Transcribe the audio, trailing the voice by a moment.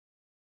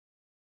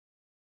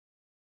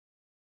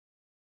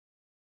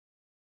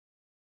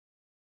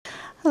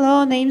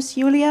Hello, name's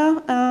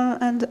Julia,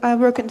 and I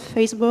work in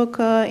Facebook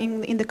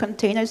in the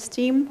containers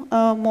team,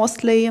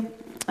 mostly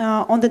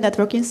on the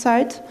networking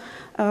side,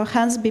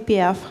 hence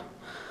BPF.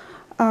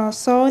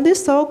 So in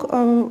this talk,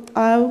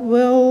 I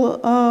will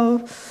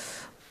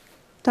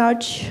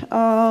touch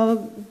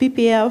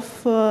BPF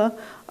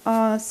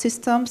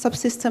system,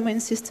 subsystem in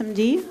System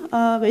D.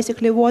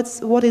 Basically,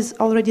 what is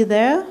already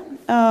there,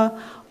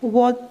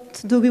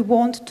 what do we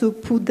want to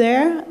put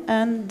there,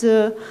 and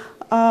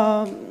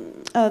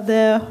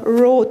the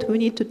road we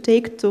need to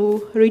take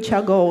to reach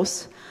our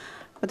goals.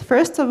 But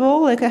first of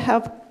all, I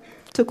have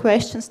two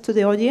questions to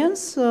the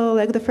audience.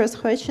 The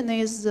first question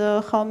is,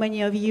 how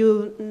many of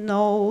you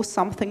know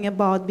something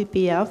about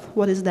BPF?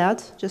 What is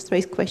that? Just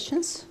raise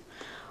questions.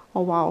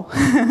 Oh, wow.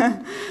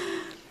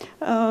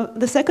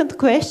 The second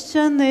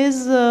question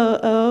is,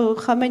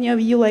 how many of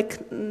you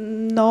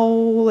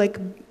know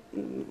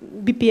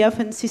BPF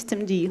and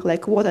System D?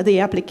 What are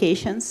the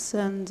applications,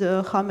 and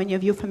how many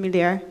of you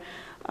familiar?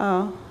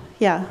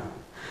 Yeah,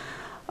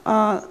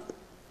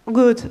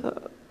 good.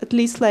 At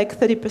least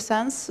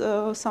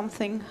 30%,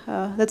 something.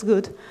 That's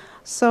good.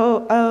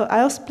 So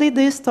I'll split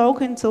this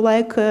talk into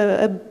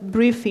a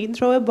brief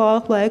intro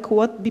about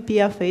what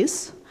BPF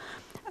is,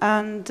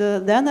 and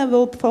then I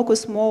will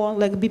focus more on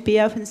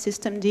BPF and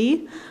System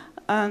D,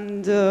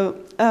 and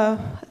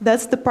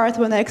that's the part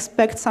when I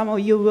expect some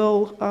of you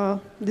will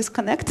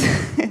disconnect.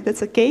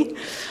 That's okay.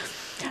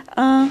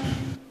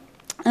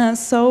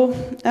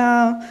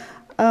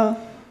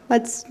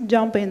 Let's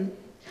jump in.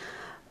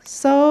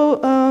 So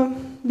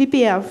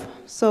BPF.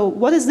 So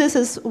what is this?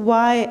 Is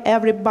why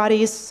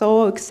everybody is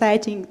so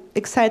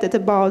excited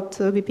about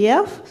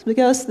BPF?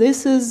 Because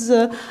this is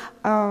a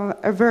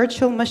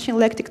virtual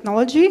machine-like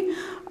technology,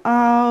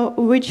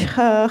 which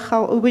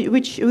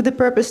with the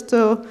purpose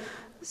to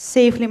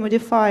safely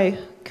modify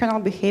kernel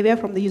behavior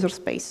from the user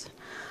space.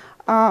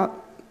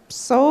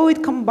 So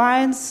it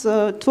combines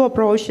two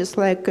approaches,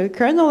 like a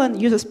kernel and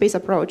user space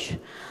approach.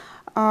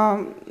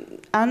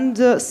 And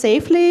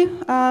safely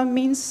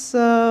means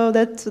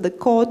that the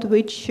code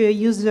which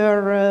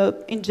user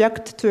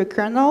inject to a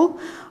kernel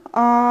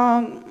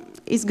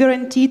is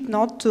guaranteed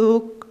not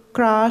to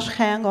crash,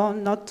 hang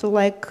on, not to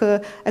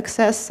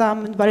access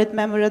some invalid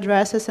memory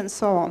addresses and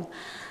so on.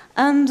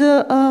 And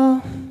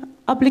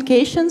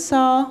applications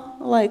are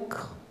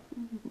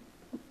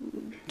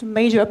two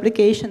major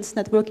applications: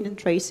 networking and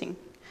tracing.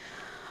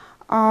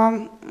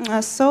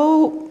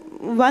 So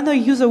when a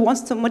user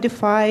wants to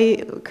modify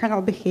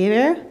kernel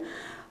behavior,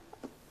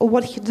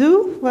 what he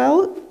do?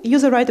 Well,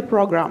 user write a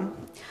program.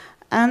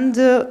 And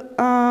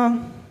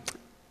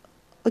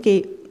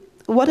okay,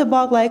 what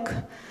about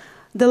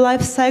the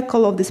life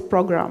cycle of this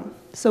program?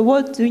 So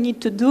what do you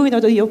need to do in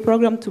order for your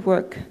program to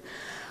work?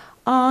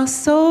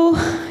 So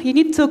you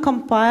need to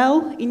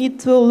compile, you need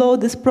to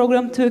load this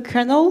program to a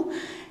kernel,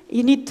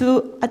 you need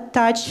to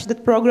attach the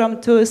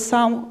program to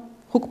some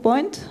hook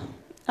point.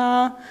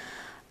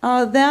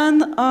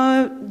 Then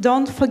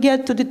don't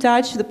forget to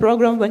detach the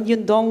program when you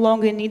no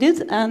longer need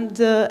it, and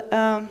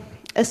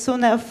as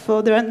soon as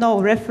there are no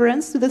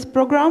reference to this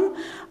program,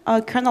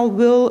 kernel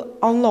will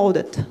unload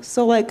it.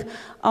 So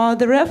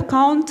the ref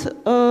count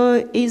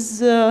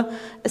is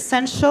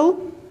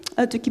essential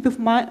to keep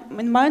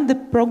in mind the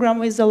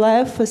program is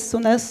alive as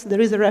soon as there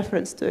is a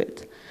reference to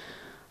it.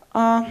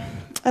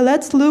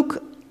 Let's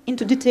look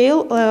into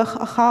detail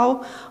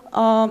how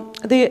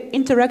the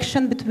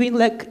interaction between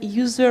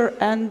user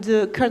and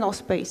kernel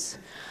space.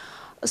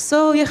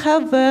 So you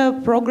have a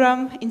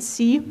program in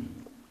C,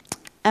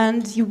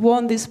 and you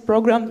want this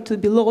program to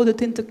be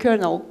loaded into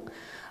kernel.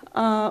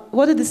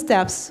 What are the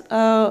steps?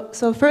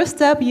 So first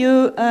step,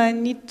 you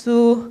need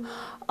to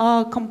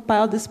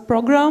compile this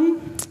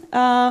program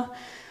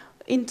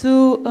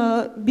into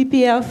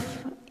BPF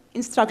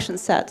instruction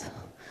set.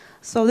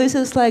 So this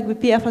is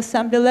BPF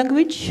assembly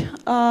language.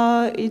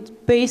 It's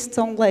based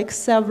on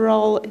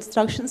several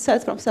instruction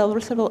sets from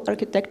several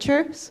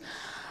architectures.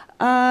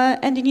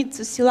 And you need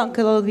to CLang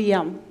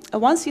LLVM.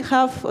 Once you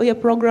have your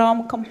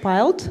program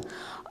compiled,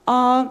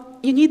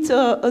 you need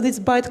this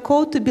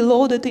bytecode to be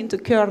loaded into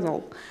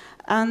kernel.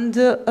 And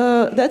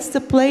that's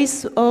the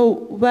place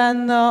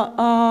when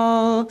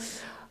I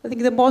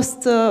think the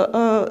most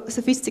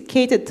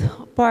sophisticated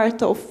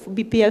part of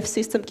BPF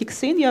system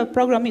kicks in. Your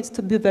program needs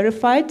to be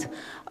verified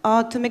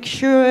to make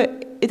sure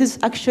it is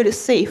actually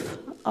safe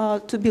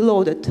to be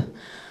loaded.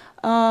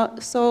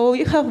 So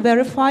you have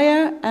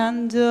verifier,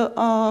 and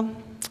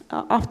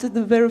after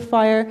the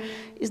verifier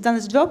is done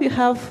its job, you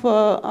have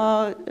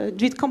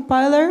JIT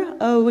compiler,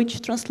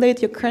 which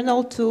translates your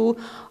kernel to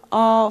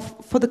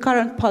for the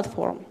current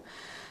platform.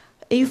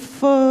 If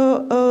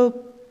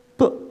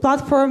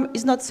platform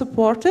is not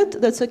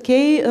supported, that's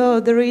okay.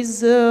 There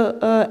is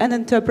an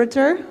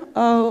interpreter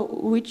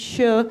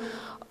which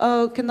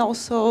can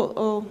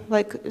also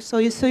so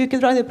you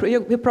can run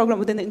your program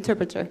with an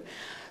interpreter.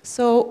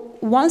 So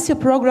once your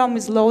program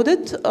is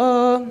loaded,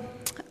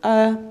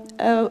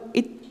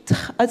 it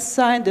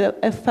assigned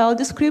a file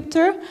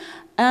descriptor,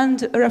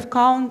 and ref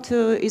count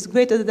is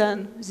greater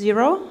than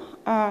 0.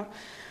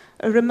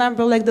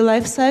 remember like the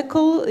life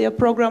cycle. Your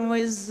program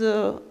is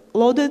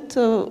loaded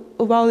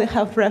while you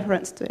have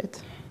reference to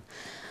it.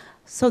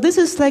 So this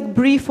is like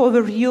brief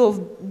overview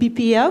of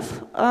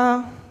BPF.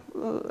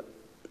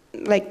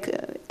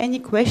 Any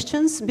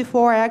questions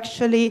before I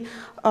actually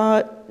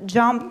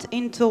jumped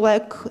into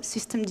like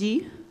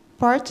systemd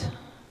part?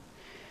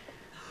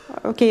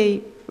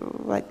 Okay,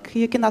 like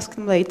you can ask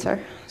them later.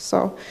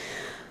 So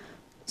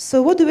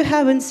what do we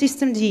have in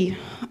systemd?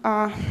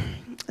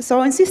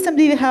 So in systemd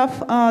we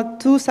have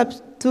two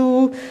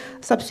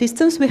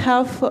subsystems. We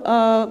have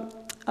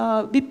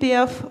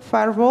BPF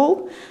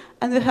firewall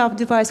and we have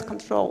device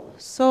control.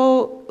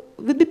 So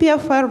with BPF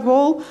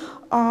firewall,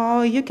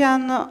 you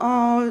can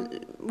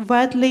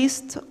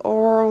whitelist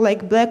or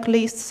like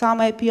blacklist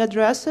some IP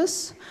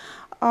addresses,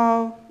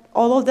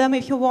 all of them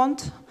if you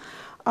want.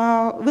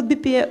 With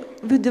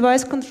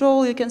device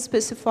control, you can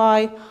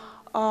specify,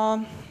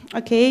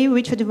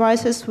 which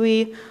devices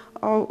we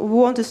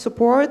want to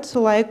support.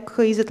 Like,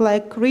 is it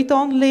like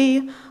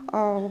read-only?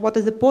 What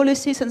are the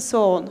policies and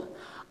so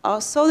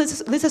on? So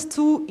this is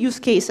two use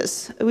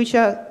cases which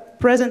are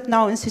present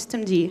now in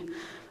systemd.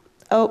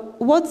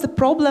 What's the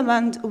problem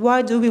and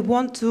why do we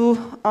want to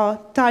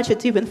touch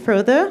it even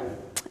further?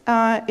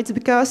 It's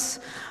because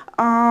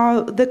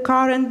the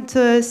current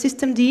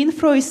systemd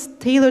info is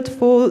tailored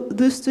for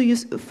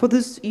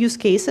these use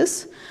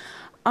cases,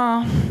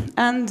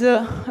 and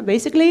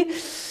basically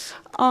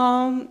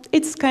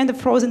it's kind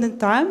of frozen in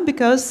time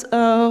because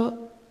the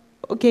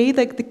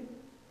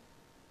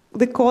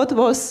code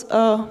was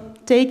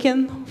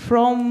taken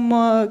from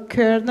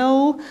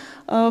kernel,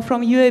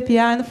 from UAPI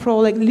and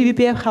from like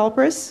libbpf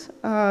helpers.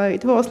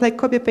 It was like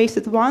copy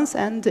pasted once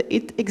and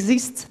it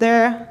exists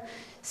there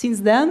since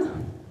then.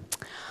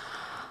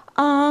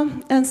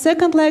 And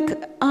second,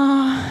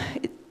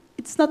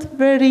 it's not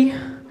very.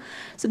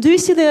 So do you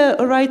see the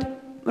right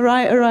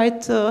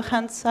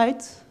hand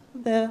side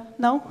there?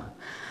 No?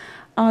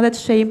 That's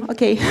a shame.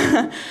 Okay.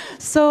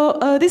 So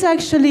this is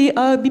actually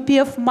a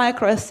BPF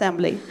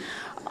microassembly.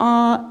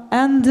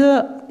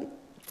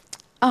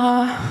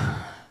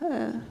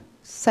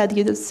 Sad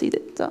you don't see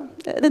it.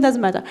 It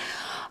doesn't matter.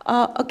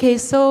 Okay,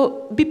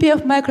 so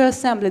BPF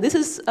microassembly. This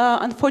is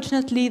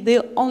unfortunately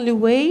the only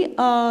way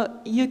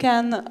you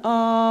can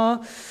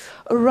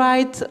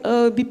write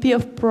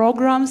BPF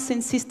programs in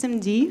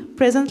systemd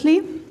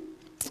presently.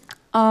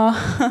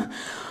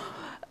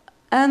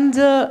 And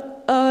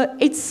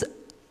it's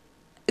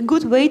a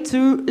good way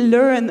to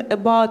learn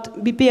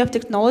about BPF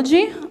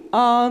technology.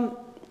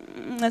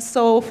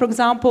 So, for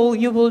example,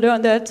 you will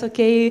learn that,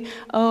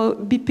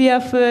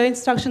 BPF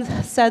instruction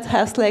set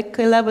has like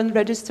 11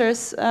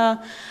 registers,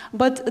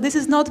 but this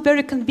is not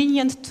very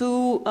convenient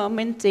to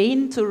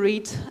maintain, to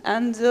read.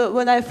 And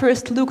when I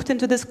first looked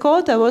into this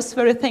code, I was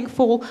very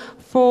thankful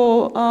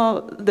for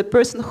the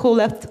person who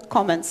left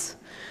comments.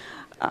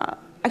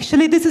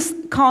 Actually, this is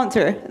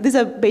counter. These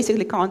are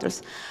basically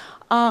counters.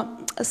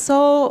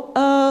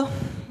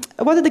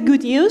 What are the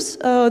good news?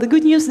 The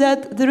good news is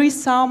that there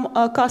is some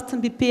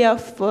custom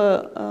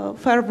BPF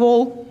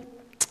firewall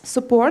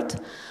support.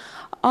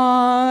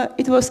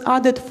 It was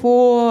added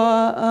for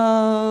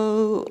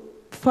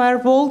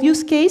firewall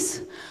use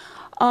case.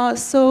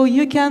 So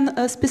you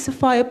can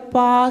specify a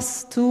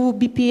path to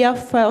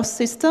BPF file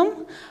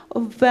system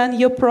when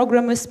your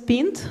program is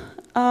pinned.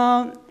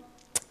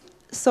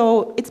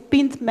 So it's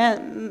pinned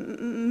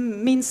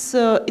means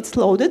it's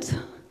loaded.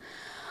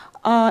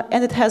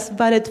 And it has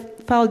valid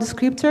file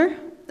descriptor,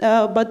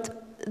 but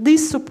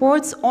this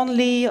supports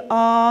only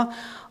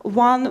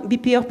one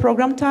BPF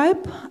program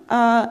type,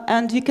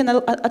 and you can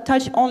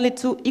attach only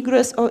to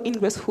egress or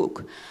ingress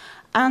hook.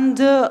 And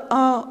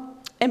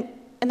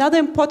another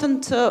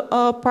important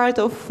part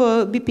of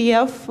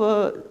BPF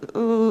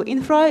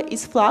infra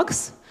is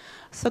flags.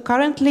 So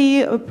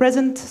currently,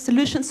 present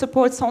solution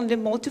supports only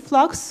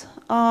multi-flags.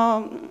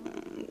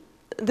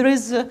 There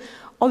is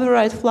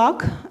override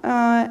flag,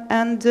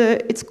 and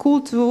it's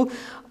cool to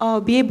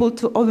be able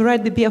to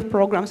override BPF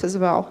programs as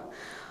well.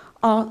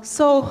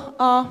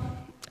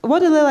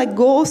 What are the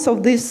goals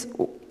of this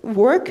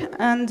work,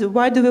 and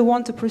why do we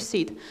want to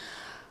proceed?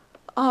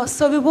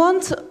 So we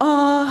want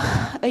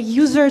a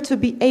user to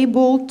be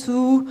able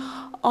to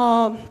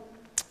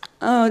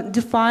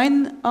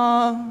define,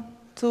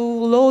 to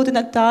load and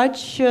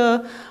attach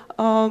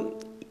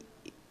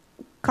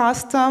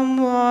custom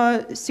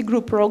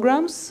cgroup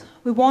programs.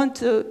 We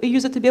want a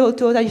user to be able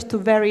to attach to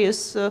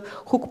various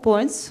hook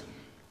points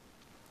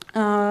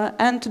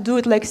and to do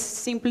it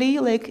simply,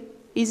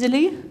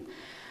 easily.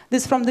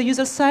 This from the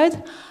user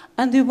side.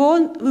 And we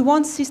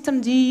want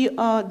systemd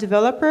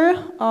developer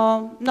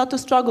not to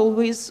struggle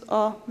with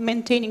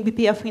maintaining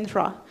BPF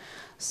infra.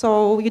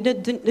 So you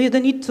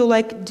don't need to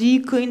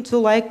dig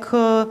into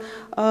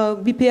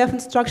BPF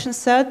instruction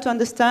set to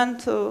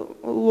understand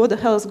what the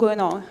hell is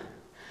going on.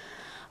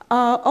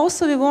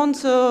 Also, we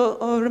want to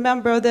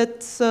remember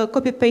that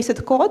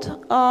copy-pasted code.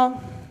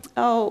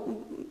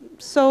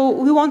 So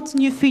we want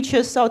new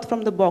features out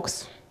from the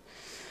box.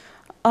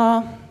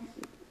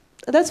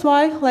 That's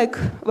why,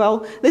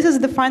 this is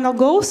the final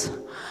goals.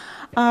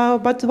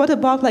 But what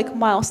about like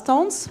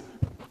milestones?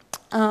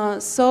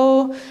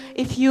 So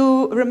if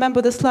you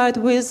remember the slide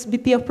with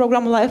BPF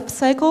program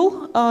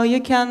lifecycle, you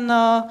can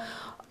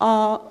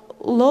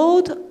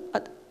load,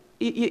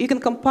 you can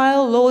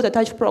compile, load,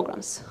 attach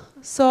programs.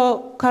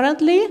 So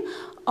currently,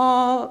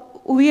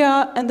 we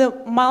are in the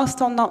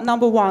milestone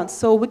number 1,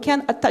 so we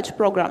can attach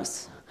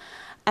programs.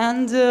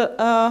 And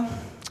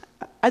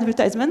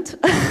advertisement,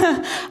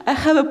 I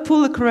have a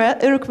pull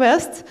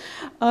request,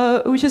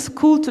 which is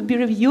cool to be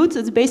reviewed.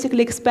 It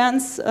basically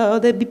expands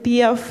the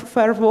BPF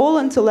firewall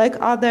into like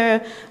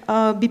other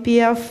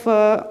BPF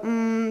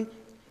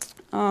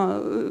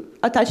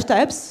attach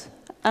types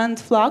and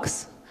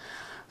flags.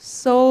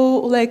 So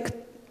like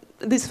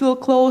this will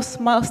close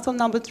milestone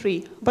number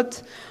 3.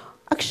 But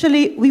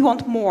actually, we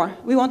want more.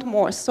 We want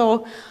more.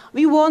 So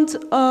we want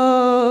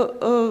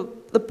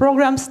the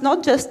programs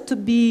not just to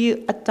be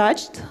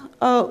attached.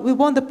 We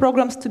want the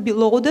programs to be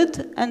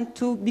loaded and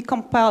to be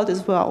compiled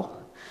as well.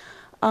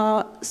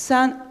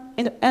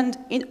 And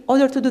in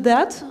order to do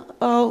that,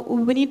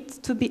 we need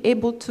to be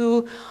able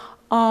to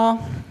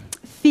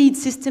feed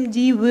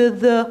systemd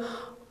with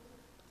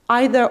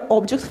either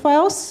object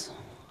files,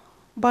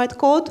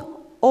 bytecode,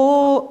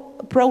 or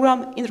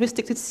program in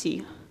restricted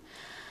C.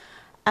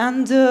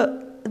 And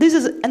this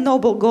is a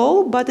noble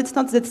goal, but it's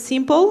not that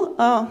simple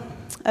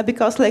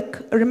because, like,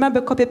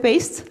 remember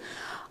copy-paste?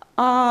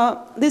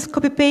 This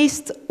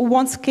copy-paste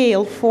won't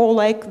scale for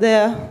like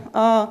the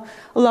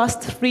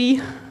last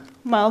 3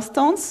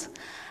 milestones,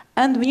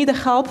 and we need the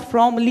help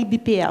from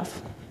libbpf.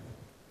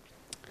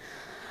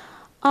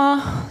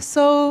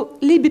 So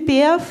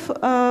libbpf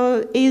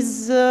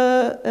is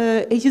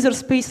a user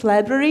space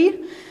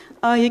library.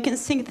 You can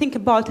think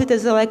about it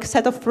as a like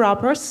set of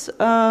wrappers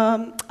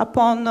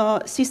upon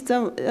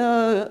system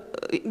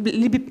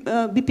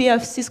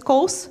BPF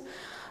syscalls.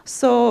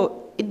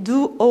 So it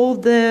do all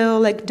the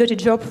like dirty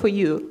job for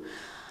you.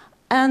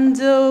 And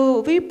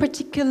we're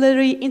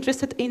particularly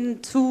interested in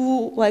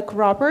 2 like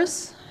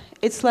wrappers.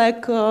 It's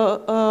like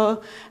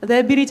the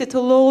ability to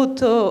load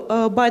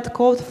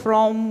bytecode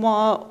from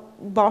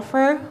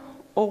buffer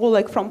or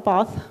like from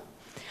path.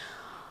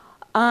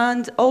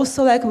 And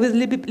also like with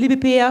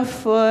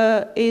libbpf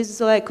is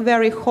like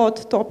very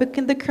hot topic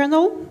in the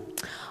kernel.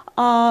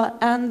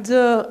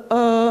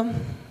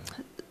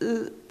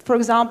 For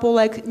example,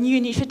 like new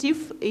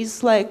initiative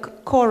is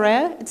like core.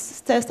 It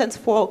stands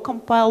for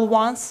compile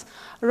once,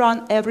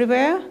 run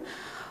everywhere.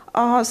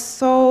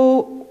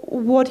 So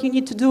what you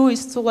need to do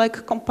is to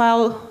like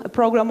compile a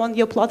program on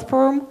your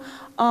platform.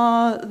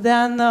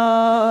 Then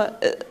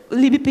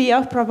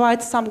libbpf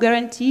provides some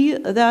guarantee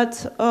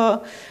that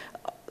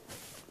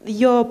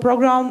your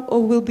program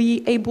will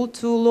be able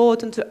to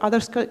load into other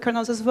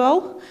kernels as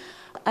well.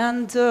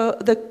 And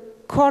the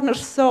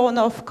cornerstone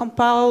of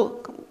compile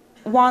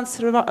once,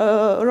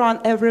 run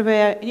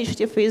everywhere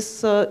initiative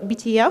is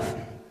BTF.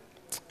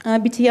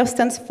 BTF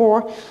stands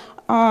for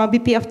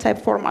BPF type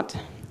format.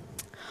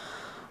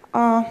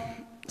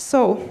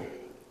 So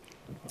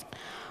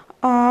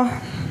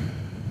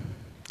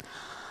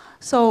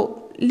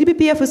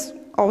libbpf is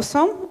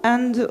awesome,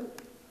 and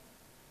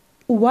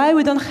why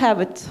we don't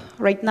have it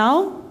right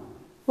now?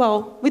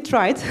 Well, we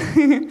tried,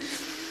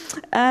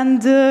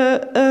 and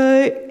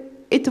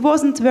it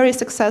wasn't very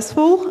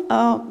successful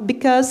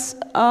because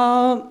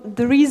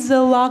there is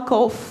a lack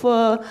of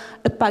a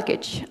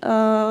package.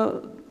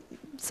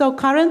 So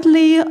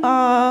currently,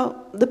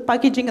 the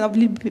packaging of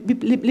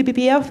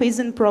libbpf is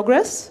in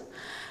progress.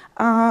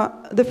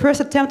 The first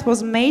attempt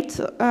was made.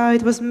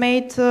 It was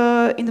made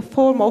in the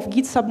form of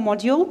Git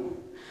submodule.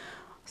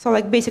 So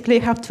like basically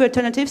you have 2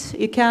 alternatives.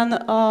 You can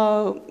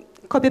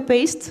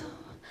copy-paste,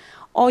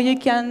 or you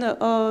can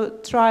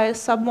try a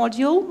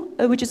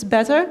submodule, which is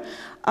better.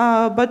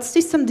 But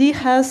systemd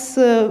has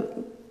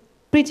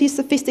pretty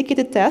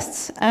sophisticated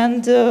tests,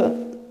 and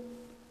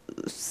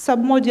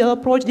submodule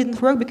approach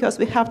didn't work because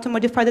we have to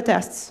modify the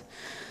tests.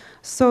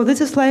 So this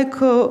is like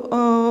a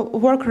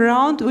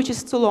workaround which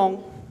is too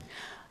long.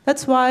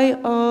 That's why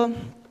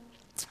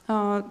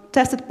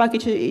tested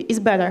package is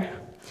better.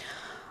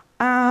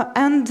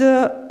 And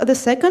the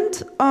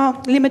second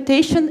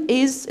limitation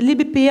is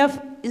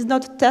libbpf is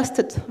not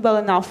tested well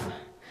enough.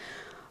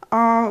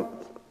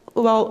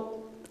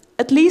 Well,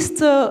 at least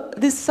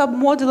this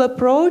submodule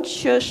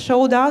approach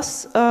showed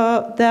us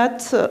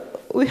that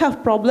we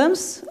have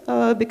problems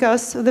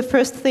because the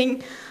first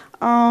thing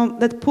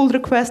that pull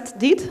request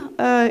did,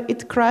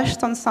 it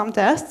crashed on some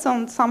tests,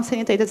 on some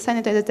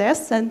sanitated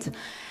tests, and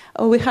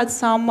we had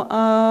some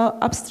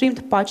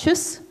upstreamed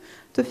patches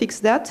to fix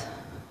that.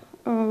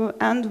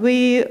 And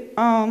we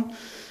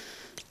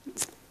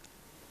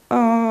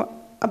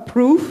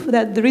approve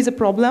that there is a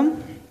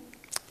problem,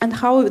 and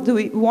how do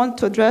we want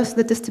to address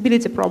the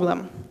testability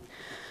problem.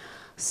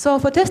 So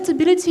for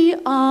testability,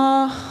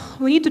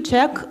 we need to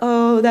check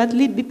that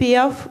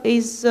libbpf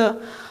is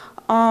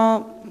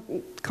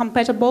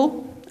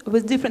compatible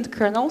with different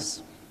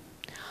kernels.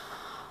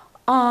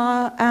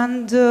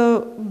 And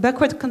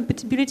backward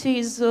compatibility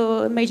is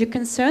a major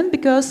concern,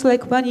 because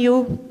like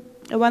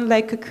when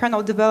like a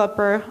kernel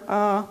developer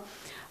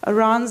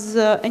runs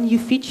a new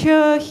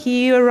feature,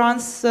 he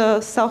runs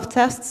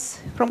self-tests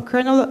from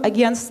kernel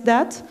against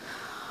that.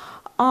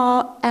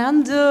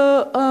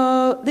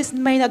 This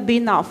may not be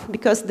enough,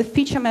 because the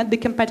feature may not be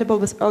compatible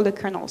with all the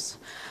kernels.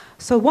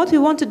 So what we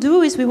want to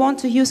do is we want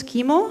to use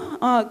Chemo.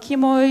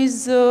 Chemo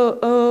is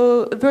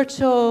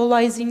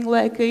virtualizing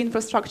like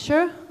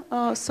infrastructure,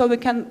 so we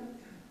can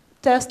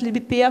test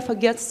libbpf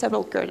against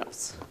several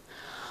kernels.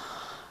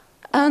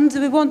 And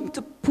we want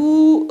to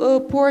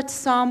port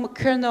some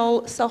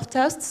kernel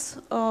self-tests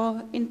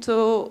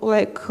into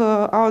like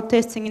our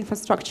testing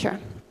infrastructure.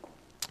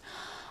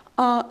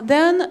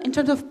 Then, in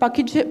terms of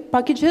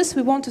packages,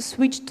 we want to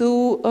switch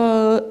to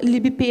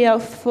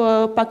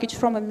libbpf package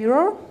from a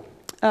mirror.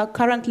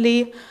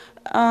 Currently,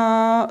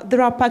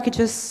 there are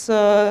packages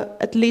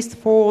at least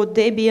for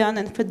Debian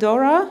and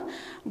Fedora,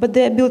 but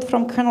they are built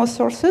from kernel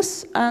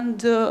sources.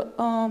 And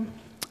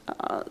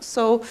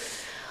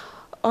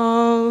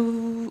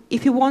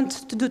if you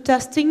want to do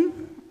testing,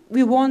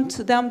 we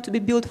want them to be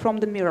built from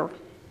the mirror,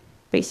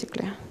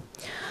 basically.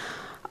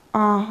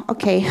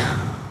 Okay,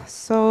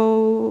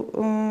 so,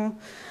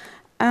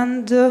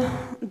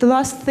 the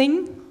last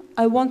thing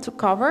I want to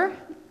cover,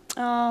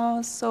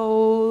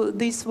 so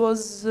this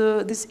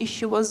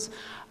issue was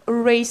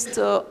raised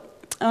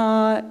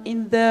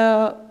in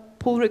the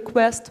pull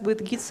request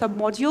with Git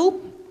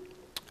submodule,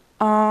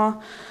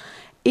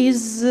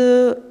 is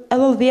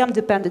LLVM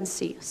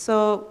dependency.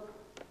 So,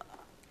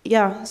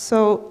 yeah,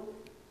 so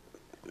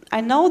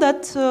I know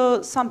that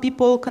some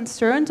people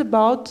concerned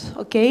about,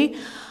 okay,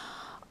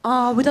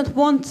 we don't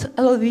want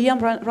LLVM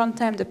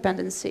runtime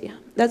dependency.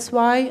 That's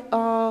why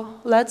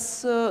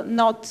let's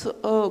not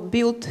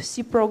build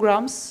C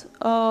programs.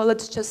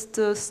 Let's just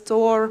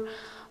store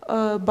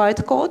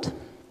bytecode.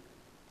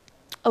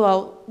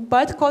 Well,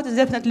 bytecode is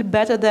definitely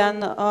better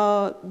than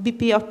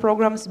BPF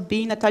programs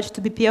being attached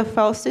to BPF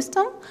file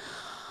system.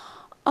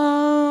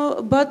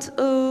 But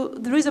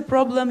there is a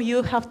problem.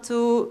 You have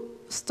to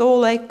store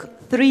like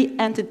 3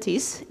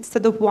 entities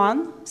instead of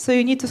 1. So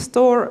you need to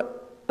store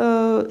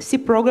C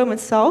program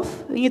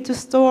itself. You need to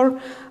store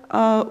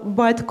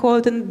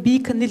bytecode and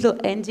big and little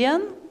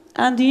endian,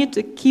 and you need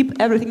to keep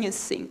everything in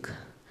sync.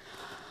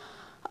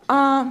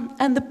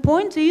 And the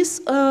point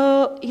is,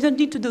 you don't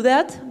need to do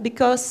that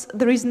because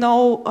there is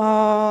no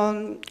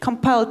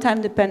compile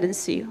time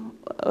dependency.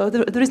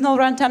 There is no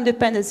runtime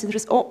dependency.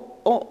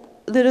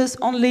 There is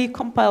only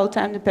compile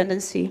time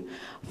dependency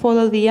for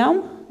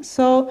LLVM.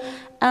 So,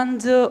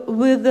 and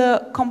with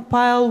the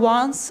compile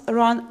once,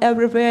 run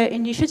everywhere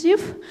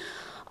initiative,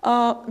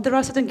 there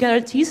are certain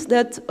guarantees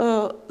that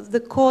the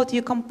code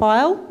you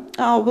compile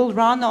will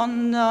run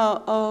on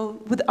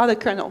with other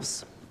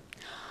kernels.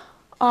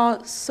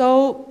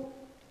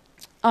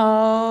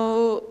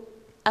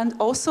 And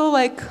also,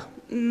 like,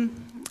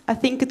 I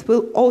think it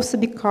will also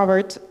be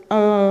covered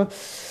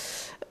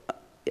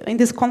in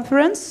this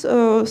conference.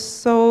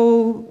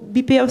 So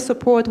BPF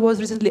support was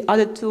recently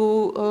added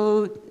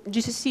to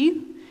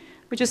GCC,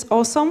 which is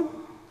awesome.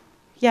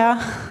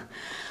 Yeah.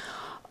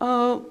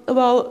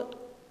 Well,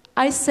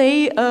 I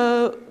say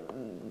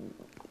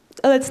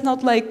let's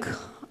not like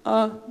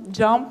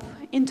jump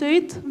into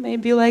it.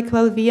 Maybe like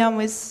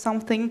LLVM is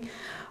something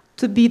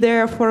to be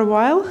there for a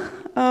while,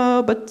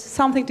 but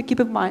something to keep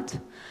in mind.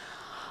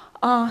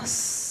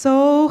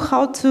 So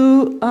how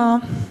to,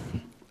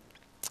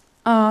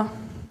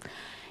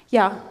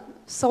 yeah,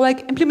 so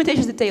like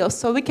implementation details.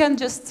 So we can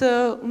just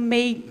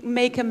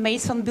make a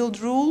Mason build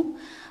rule,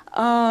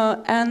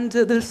 and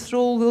this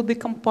rule will be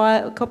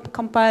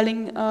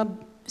compiling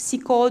C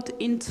code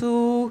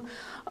into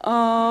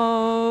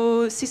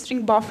C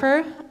string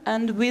buffer,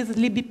 and with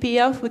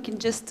libbpf we can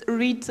just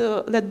read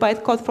that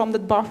bytecode from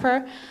that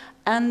buffer,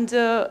 and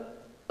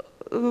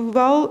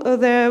well,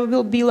 there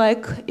will be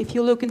like, if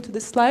you look into the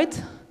slide,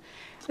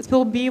 it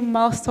will be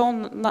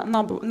milestone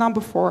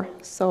number 4.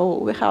 So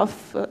we have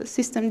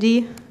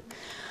systemd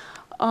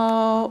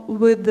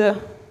with the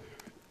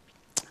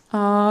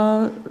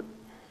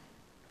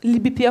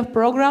libbpf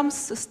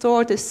programs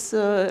stored as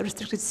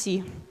restricted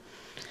C.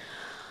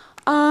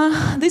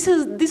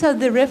 These are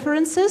the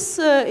references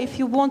if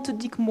you want to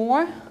dig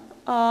more.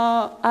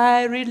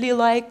 I really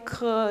like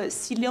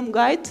Cilium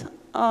guide.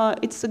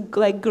 It's a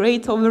like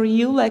great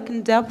overview, like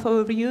in-depth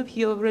overview if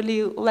you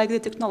really like the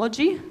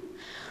technology.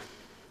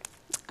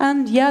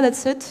 And yeah,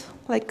 that's it.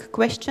 Like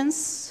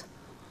questions.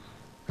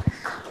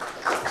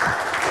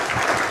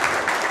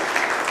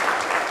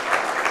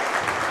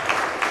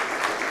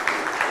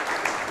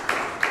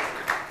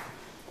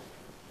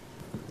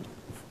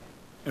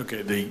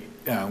 Okay,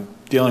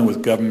 dealing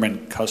with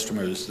government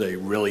customers, they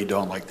really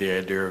don't like the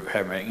idea of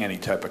having any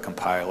type of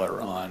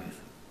compiler on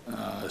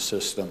a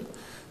system.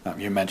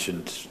 You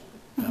mentioned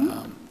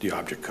the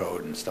object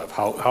code and stuff.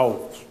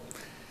 How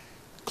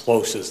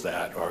close is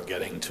that, or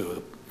getting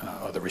to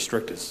the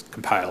restricted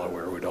compiler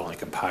where it would only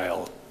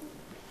compile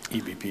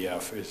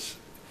eBPF is,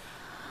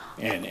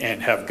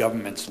 and have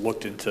governments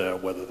looked into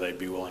whether they'd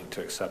be willing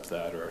to accept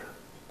that, or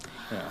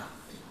yeah.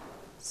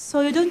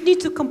 So you don't need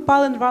to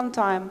compile in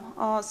runtime.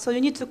 So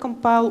you need to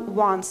compile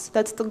once.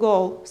 That's the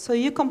goal. So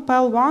you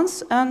compile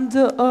once, and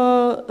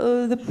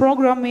the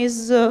program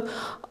is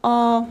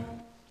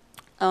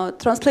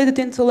translated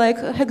into like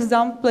a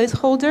hexadecimal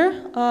placeholder.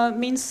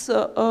 Means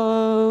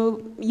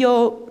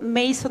your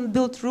Mason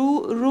build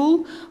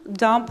rule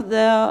dump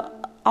the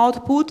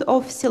output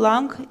of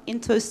Clang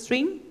into a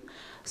string.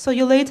 So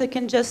you later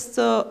can just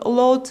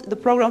load the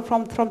program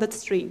from that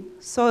string.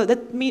 So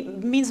that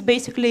means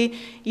basically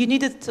you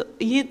need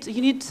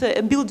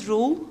a build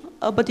rule,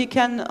 but you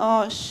can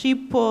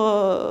ship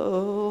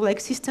like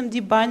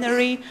systemd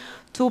binary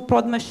to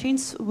prod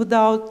machines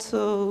without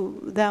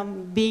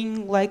them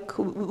being like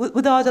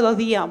without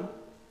LLVM.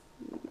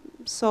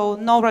 So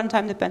no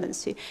runtime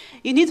dependency.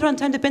 You need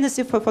runtime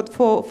dependency for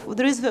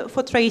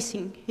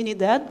tracing. You need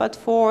that, but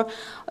for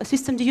a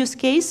systemd use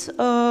case,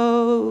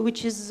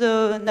 which is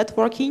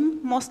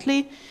networking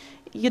mostly,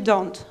 you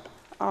don't.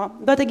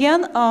 But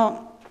again,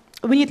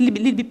 we need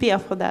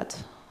libbpf for that.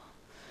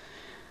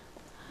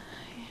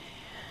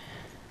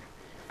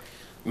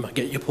 You might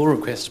get your pull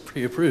request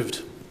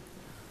pre-approved.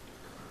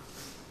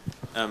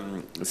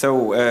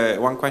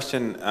 One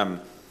question.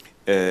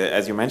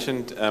 As you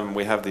mentioned,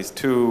 we have these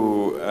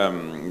two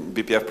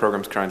BPF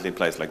programs currently in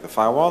place, like the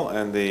firewall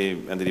and the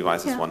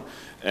devices one.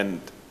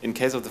 And in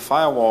case of the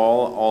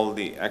firewall, all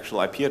the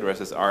actual IP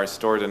addresses are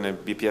stored in a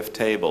BPF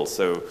table.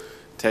 So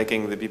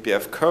taking the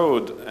BPF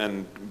code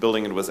and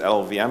building it with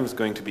LLVM is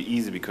going to be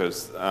easy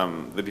because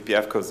the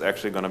BPF code is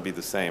actually going to be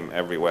the same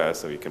everywhere.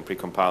 So you can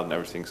pre-compile and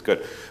everything's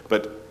good.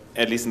 But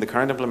at least in the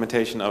current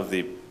implementation of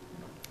the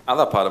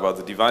other part about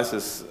the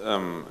devices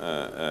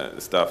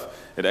stuff,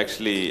 it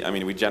actually, I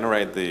mean, we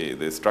generate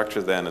the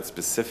structure there and it's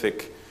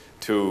specific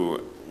to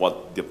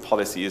what the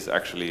policy is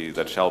actually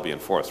that shall be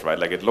enforced, right?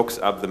 Like it looks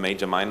up the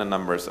major minor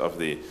numbers of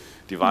the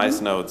device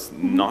nodes,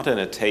 not in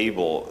a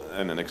table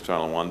in an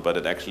external one, but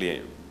it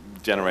actually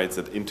generates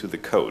it into the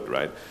code,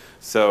 right?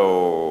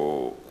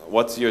 So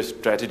what's your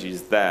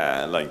strategies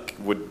there? Like,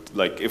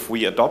 if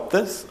we adopt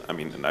this, I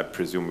mean, and I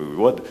presume we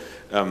would,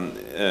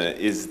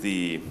 is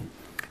the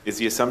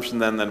assumption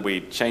then that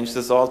we change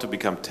this all to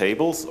become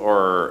tables,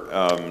 or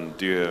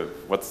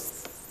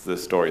what's the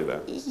story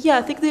there? Yeah,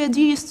 I think the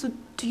idea is to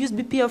use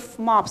BPF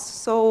maps.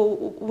 So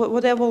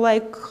whatever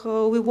like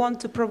we want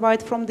to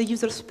provide from the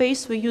user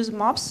space, we use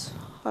maps,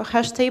 a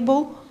hash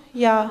table.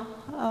 Yeah.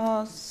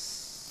 Are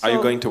you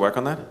going to work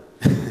on that?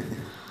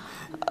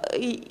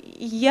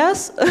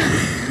 Yes.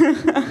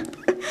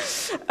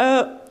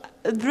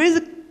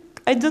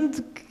 I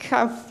don't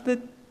have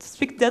the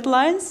strict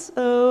deadlines,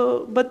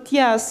 but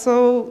yeah,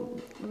 so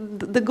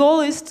the goal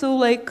is to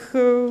like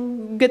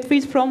get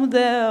rid from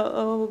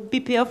the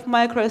BPF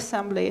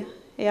microassembly.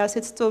 Yes,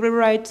 it's to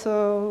rewrite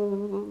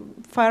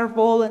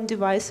firewall and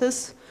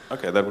devices.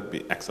 Okay, that would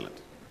be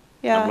excellent.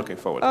 Yeah. I'm looking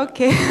forward.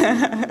 Okay.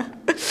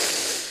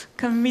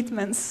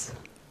 Commitments.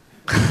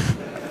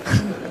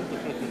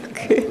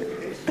 Okay.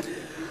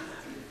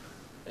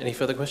 Any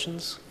further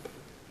questions?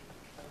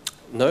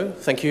 No?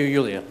 Thank you,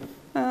 Julia.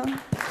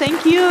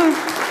 Thank you.